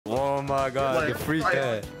my god, you freak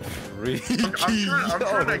head. Freaky. I'm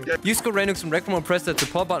trying to get... Use code RAINUX from RecRoom and press that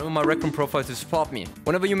support button on my RecRoom profile to support me.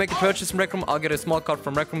 Whenever you make a purchase from RecRoom, I'll get a small card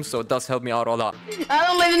from RecRoom, so it does help me out a lot. I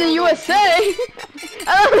don't live in the USA!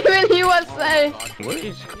 I don't live in the USA! What?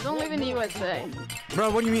 You don't live in the USA. Bro,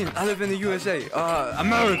 what do you mean? I live in the USA.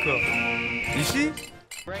 America. You see?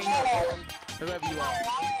 Whoever you are.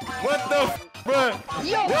 What the f, bro?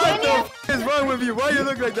 Yo, what the f is wrong with you? Why you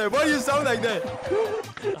look like that? Why you sound like that?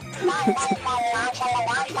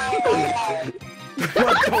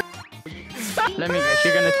 Let me guess,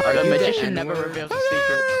 you're gonna tell the magician never reveals a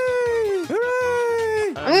secret.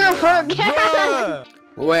 I'm gonna forget.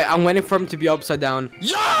 Wait, I'm waiting for him to be upside down.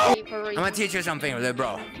 Yo! I'm gonna teach you something, little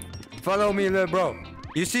bro. Follow me, little bro.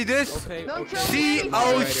 You see this? Okay.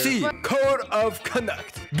 COC, Code of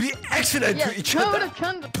Conduct. Be excellent to each other.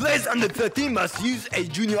 Players under 13 must use a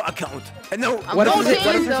junior account. And no, what if I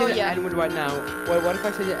say the N-word right now? What if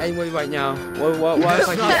I say the N-word right now? What if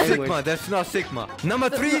I say the Sigma, that's not Sigma. Number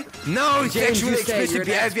 3, no sexually explicit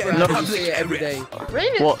behavior in public areas.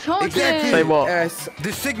 What? Exactly. Say what?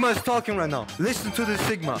 The Sigma is talking right now. Listen to the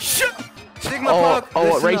Sigma. Sigma talk. Oh,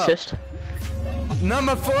 what, racist?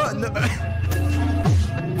 Number 4, no.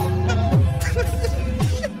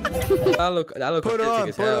 That look put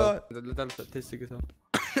on. That statistic as hell.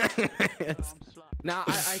 Now,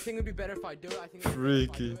 I think it'd be better if I do it. I think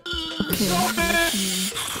freaky.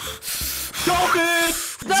 Stop it!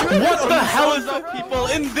 What the hell is up, people?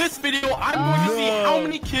 In this video, I'm going to see how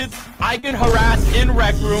many kids I can harass in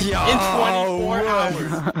RecRoom in 24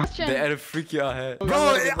 hours. They had a freaky ahead.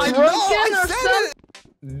 Bro, I know I said it!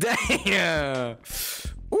 Damn!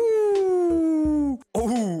 Ooh!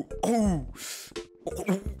 Oh! Oh!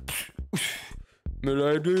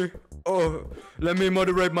 Milady? Oh, let me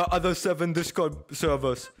moderate my other 7 Discord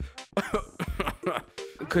servers.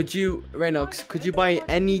 Could you, RAINUX, could you by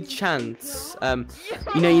any chance, you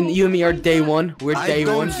know, you and me are day 1, we're day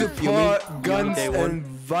 1. I don't support guns and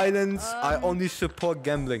violence, I only support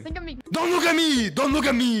gambling. Don't look at me! Don't look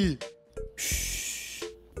at me! Shh.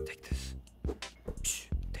 Take this. Shh.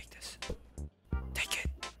 Take this. Take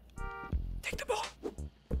it. Take the ball.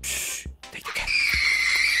 Shh. Take the cat.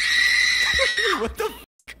 What the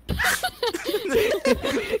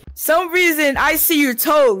Some reason I see your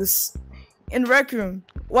toes in RecRoom.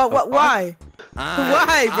 What? Why?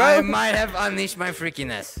 Why, bro? I might have unleashed my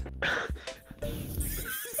freakiness.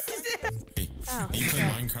 Hey, you play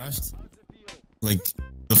Minecraft? Like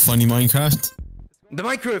the funny Minecraft? The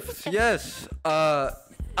Minecraft, yes.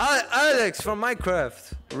 Alex from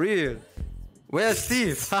Minecraft, real. Where's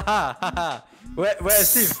Steve? Haha, haha. Where's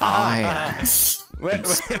Steve? Where?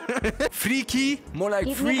 Freaky? More like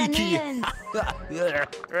freaky.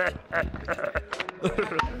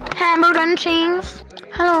 Hamburger and cheese.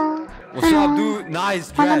 Hello. What's up, dude?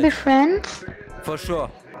 Nice. Wanna be friends? For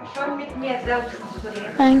sure.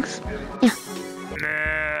 Thanks. Yeah.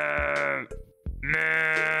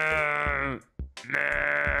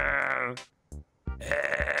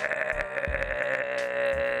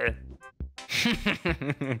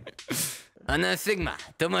 Anna Sigma,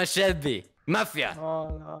 Thomas Shelby, Mafia.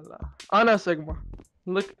 Anna Sigma.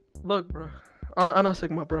 Look, bro. Anna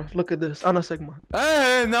Sigma, bro. Look at this. Anna Sigma.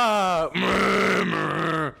 Hey, nah.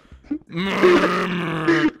 I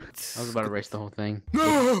was about to erase the whole thing.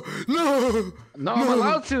 No, I'm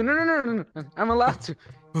allowed to. No. I'm allowed to.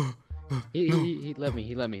 He let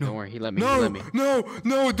me. Don't worry. He let me.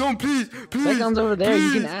 No, don't, please. Secon's over there.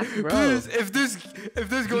 Please, you can ask, bro. Please, if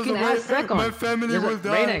this goes away, my family will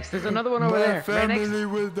die. RAINUX, there's another one over there. My family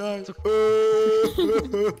will die.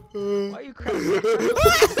 Why are you crying?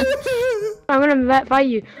 I'm gonna fight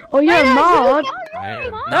you. Oh, you're a mod?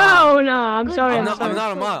 No, I'm sorry. I'm not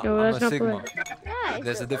a mod. No, I'm a Sigma.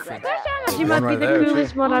 There's a difference. You might be the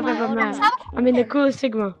coolest mod I've ever met. I mean, the coolest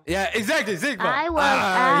Sigma. Yeah, exactly, Sigma. I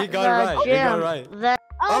was he got it right.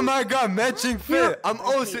 Oh my god, matching fit. I'm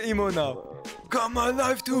also emo now. Got my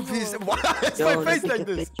life too, please. Why is my face like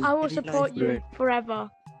this? I will support you forever.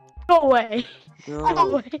 Go away. Go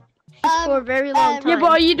away. For a very long time. Yeah, but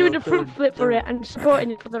are you doing a front flip for it and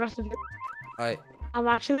supporting it for the rest of it? I'm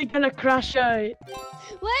actually gonna crash out. Wait!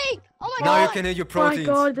 Oh my god! Now you can eat your proteins.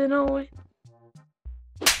 Oh my god, no way.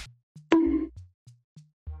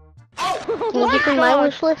 Can you pick my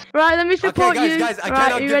wish list? Right, let me support you. Guys, I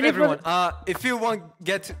cannot give everyone. If you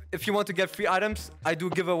want to get free items, I do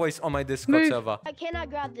giveaways on my Discord server. I cannot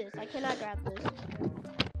grab this.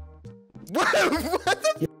 What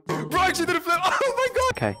the? Bro, actually did a flip. Oh my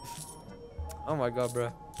god. Okay. Oh my god,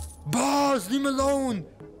 bro. Boss, leave me alone.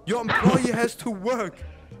 Your employee has to work.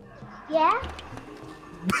 Yeah?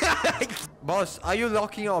 Boss, are you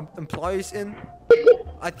locking your employees in?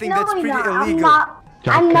 I think that's pretty illegal.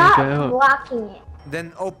 I'm not blocking it.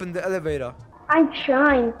 Then open the elevator. I'm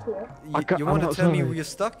trying to. You want to tell me where you're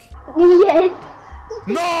stuck? Yes.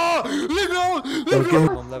 No! Leave me alone! Leave me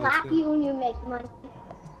alone! Slap you when you make money.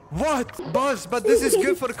 What? Boss, but this is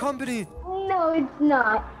good for the company. No, it's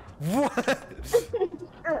not. What?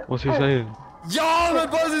 What's he saying? Yo, my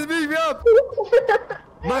boss is beating me up!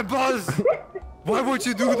 My boss! Why would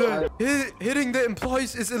you do that? Hitting the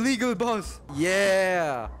employees is illegal, boss.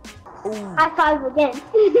 Yeah. Ooh. High five again.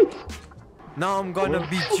 Now I'm gonna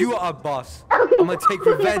beat you up, boss. I'm gonna take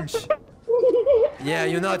revenge. Yeah,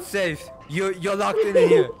 you're not safe. You're locked in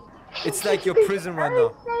here. It's like your prison right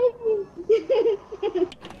now.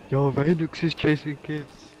 Yo, RAINUX is chasing kids.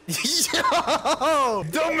 Yo!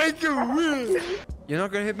 Don't make it weird. You're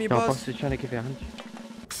not gonna hit me, boss? Boss is trying to give you a hand.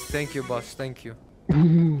 Thank you, boss. Thank you.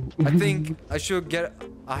 I think I should get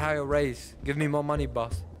a higher raise. Give me more money,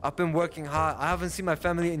 boss. I've been working hard. I haven't seen my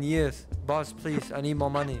family in years. Boss, please, I need more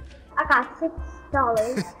money. I got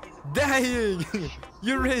 $6. Dang!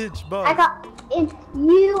 You're rich, boss. It's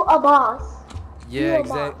you a boss. Yeah,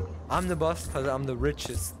 exactly. I'm the boss because I'm the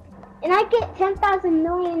richest. And I get $10,000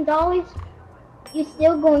 million, you're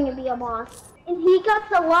still going to be a boss. And he got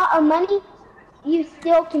a lot of money, you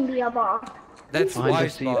still can be a boss. That's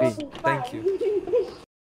wise, boss. Thank you.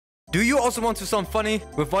 Do you also want to sound funny?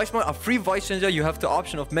 With Voicemod, a free voice changer, you have the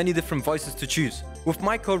option of many different voices to choose. With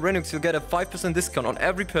my code RAINUX, you'll get a 5% discount on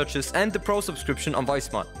every purchase and the pro subscription on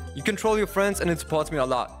Voicemod. You can troll your friends and it supports me a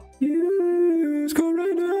lot. Use code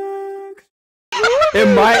RAINUX. It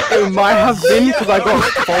might have been because I got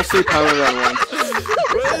falsely powered on once.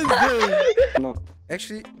 Where is it? No.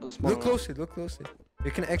 Actually, look closely, look closely. You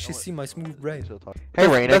can actually see my smooth brain. Hey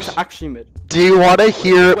RAINUX, That's actually mid. do you want to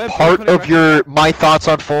hear part of your My Thoughts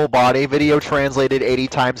on Full Body video translated 80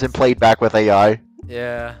 times and played back with AI?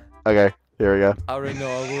 Yeah. Okay, here we go. I already know,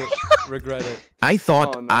 I will regret it. I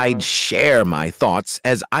thought I'd share my thoughts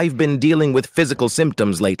as I've been dealing with physical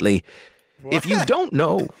symptoms lately. What? If you don't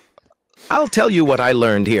know, I'll tell you what I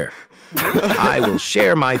learned here. I will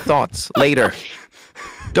share my thoughts later.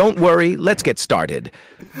 Don't worry, let's get started.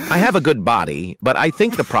 I have a good body, but I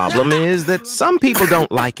think the problem is that some people don't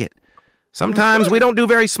like it. Sometimes we don't do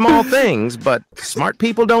very small things, but smart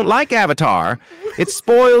people don't like Avatar. It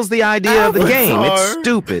spoils the idea of the game. It's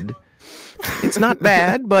stupid. It's not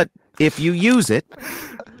bad, but if you use it...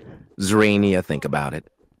 Zrania, think about it.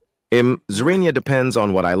 Zrania depends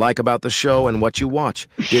on what I like about the show and what you watch.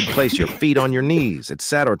 You'd place your feet on your knees,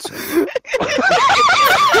 etc.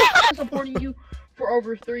 Supporting you for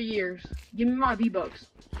over 3 years. Give me my V-Bucks.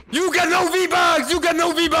 You got no V-Bucks! You got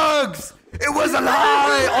no V-Bucks! It was a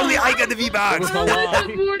lie! Only I got the V-Bucks! I'm not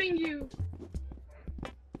supporting you!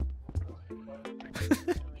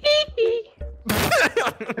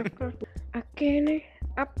 I can't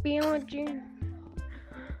appeal you.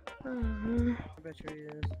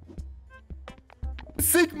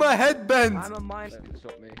 Sigma headband! I'm a mind.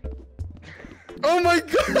 Stop me. Oh my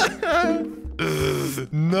god!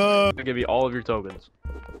 No! I'll give you all of your tokens.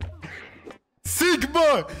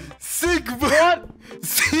 Sigma! Sigma! What?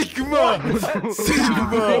 Sigma!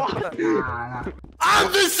 Sigma!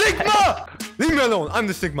 I'm the Sigma! Leave me alone, I'm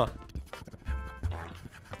the Sigma.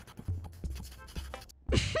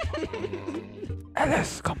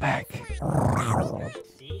 Alice, come back.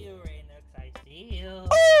 See you, RAINUX, I see you. Oh,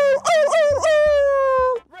 oh, oh,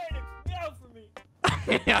 oh! RAINUX, meow for me.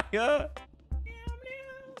 Yeah, yeah.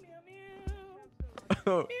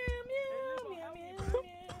 Oh.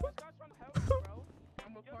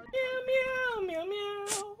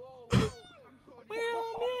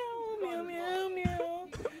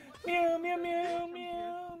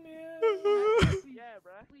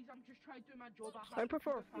 I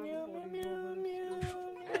prefer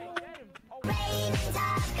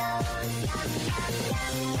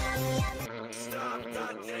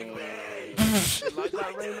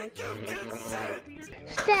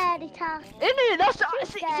Steady talk. Isn't it?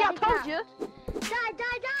 See, I told you. Die,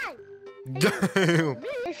 die, die! Damn.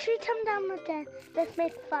 If she come down with that, let's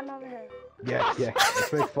make fun of her. Yeah, yeah.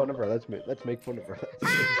 Let's make fun of her. Let's make fun of her.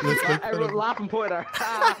 Laugh and point her.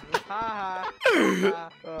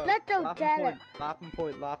 Let them get it. Laugh and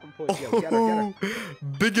point. Yeah, get her.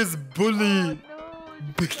 Biggest bully.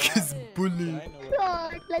 Biggest bully. Oh,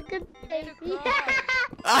 like a baby. She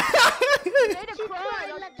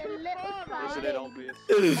cried like a little cry.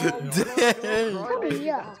 Dang. Hurry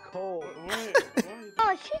up.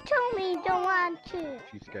 Oh, she told me you don't want to.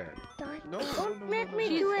 She's scared. Don't make me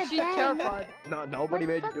do it She's then. terrified. No, nobody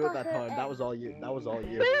made you do it that time. That was all you. That was all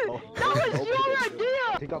you. That was your idea.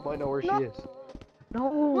 I think I might know where she is.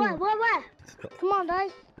 What? Come on,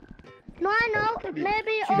 guys. No, I know.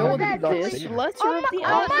 Maybe Do you know all what that this letter of the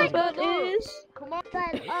alphabet is? Come on.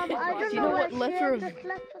 I Do don't you know know what where she letter is. of...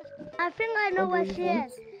 I think I know where she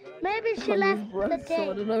is. Maybe she left the So I day.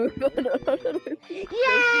 don't know.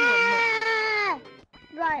 Yeah!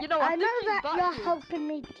 Right, You know, I I know think that she's you're backwards. helping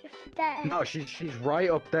me to stay. No, she's right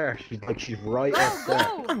up there. She's right up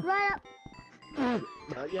there. Right up.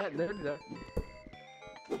 Not yet, no.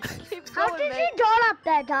 How did you get up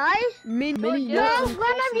there, guys? Mini No, notes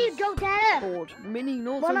one of you go get her. board. Mini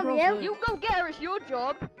notes One and of you. crossword. You go get her, it's your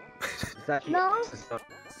job. No.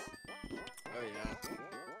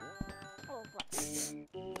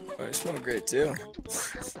 Oh, you smell great too.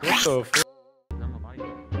 What the f?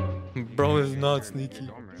 Bro is not sneaky.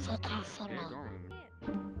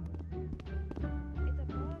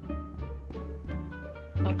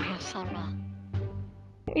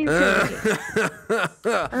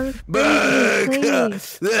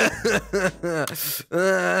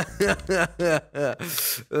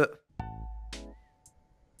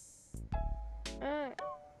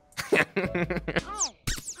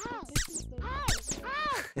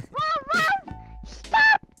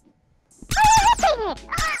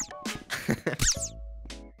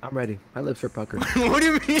 I'm ready. My lips are puckered. What do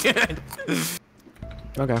you mean?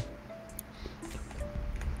 Okay.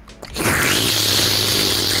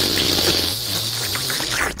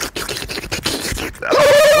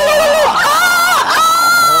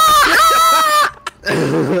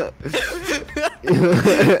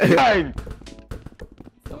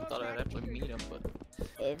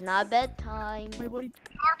 It's not bedtime.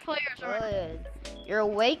 Our players are. You're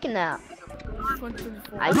awake now. Bro,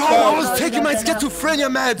 I was taking my schizophrenia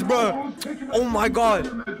meds, bro. Oh my god.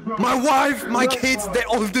 My wife, my kids, they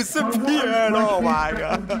all disappeared. Oh my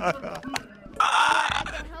god.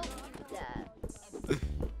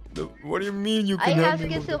 What do you mean you can help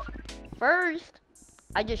me? First,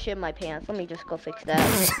 I just shit my pants. Let me just go fix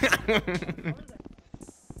that.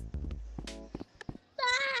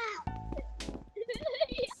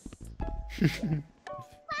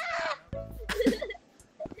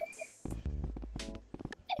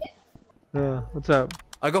 What's up?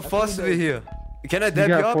 I got forced to be here. Can I You dab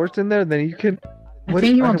you got up? forced in there, then you can. What,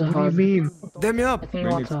 think you want to what do you hug. mean? Dab me up.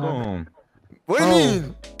 What do What do you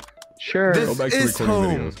mean? Sure. This is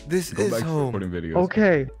home. This is home.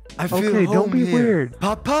 Okay. I feel Okay, home don't be here. weird.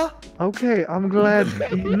 Papa? Okay, I'm glad.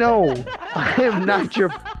 No, I am not your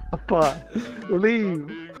papa. Leave.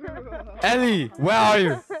 Ellie, where are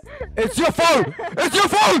you? It's your fault! It's your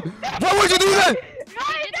fault! Why would you do that?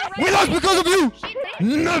 We lost because of you!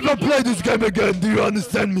 Never play this game again, do you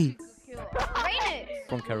understand me?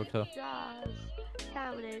 Von character.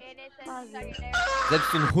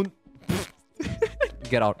 Selbst ein Hund.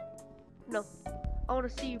 Get out. No. I want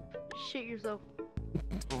to see you shit yourself.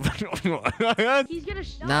 He's gonna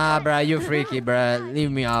shut Nah, bruh, you freaky, bruh. Leave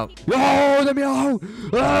me out. Yo, let me out!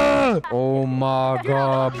 Ah! Oh my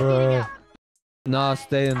god, bruh. Nah,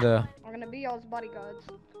 stay in there. I'm gonna be y'all's bodyguards.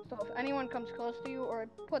 So if anyone comes close to you or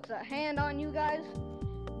puts a hand on you guys,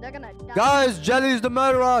 they're gonna die. Guys, Jelly's the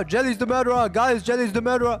murderer! Jelly's the murderer! Guys, Jelly's the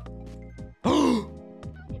murderer!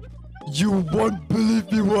 You won't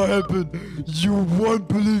believe me what happened! You won't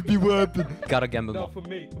believe me what happened! Gotta gamble. Not for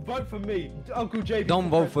me. Vote for me. Uncle JB. Don't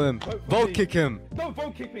vote for him. Vote kick him. Don't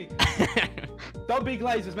vote kick me. Don't be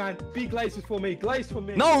glazers, man. Be glazers for me. Glaze for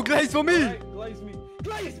me. No, glaze for me! Right, glaze me.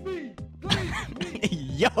 Glaze me! Glaze me!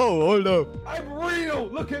 Yo, hold up. I'm real!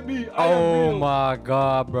 Look at me! I am Oh real. my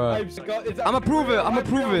god, bro. I'ma prove it. I'ma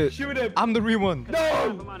prove it. Shoot him! I'm the real one. No!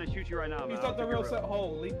 I'm gonna shoot you right now, He's man. not the real set.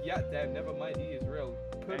 Holy, yeah, damn. Never mind. He is real.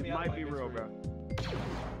 Put me It out might like be it's real, bro.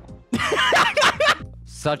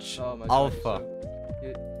 Such Oh my alpha.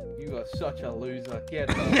 You are such a loser. Get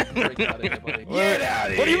out. Break out of here, buddy. Get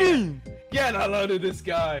out of here! What do you mean? Get a load of this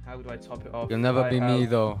guy! How do I top it off? You'll never be me have-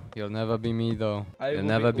 though. You'll never be me though. I You'll will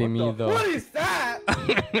never be what me the- though. What is that?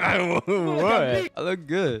 What? I look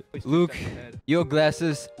good. Luke, your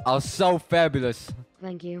glasses are so fabulous.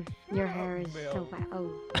 Thank you. Your hair is so bad.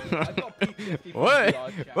 Oh. I got PTSD from What?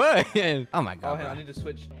 VR chat. What? Oh my Oh, god. hang on, I Bro. need to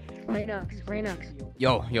switch. RAINUX.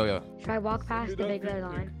 Yo. Should I walk past the big red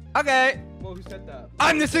line? Okay. Well, who said that?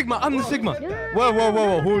 I'm the Sigma. I'm the Sigma.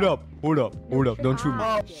 Whoa. Hold up. Don't shoot me.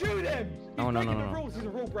 Oh, shoot him! No. He's breaking the rules. He's a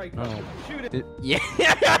rule breaker. No. Shoot him. Yeah.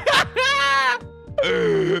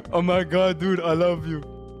 Oh my god, dude. I love you.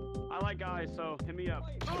 I like guys, so hit me up.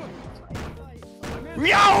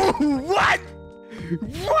 Yo! What?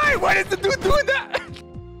 Why? Why is the dude doing that?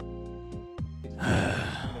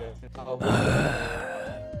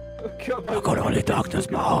 I got only darkness,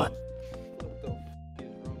 my heart.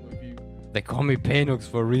 They call me RAINUX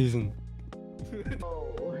for a reason.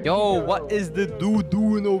 Yo, what is the dude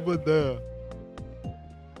doing over there?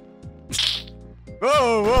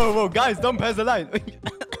 Whoa, whoa, whoa, guys, don't pass the line.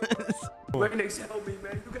 RAINUX, help me,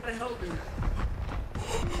 man. You gotta help me.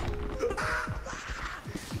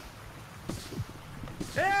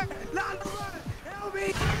 Hey, not run! Help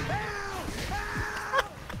me!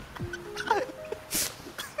 Help!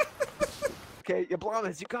 Okay,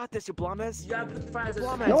 Yablamas, you got this, Yablamas. You gotta put the fires.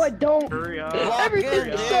 No, I don't. Hurry up.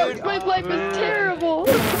 Everything sucks. My life is terrible.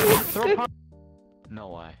 No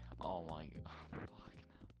way. Oh my god.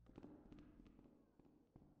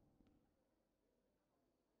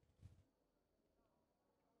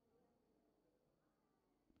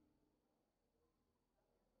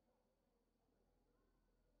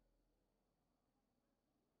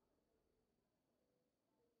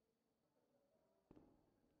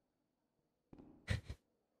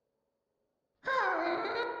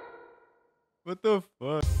 What the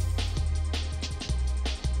fuck?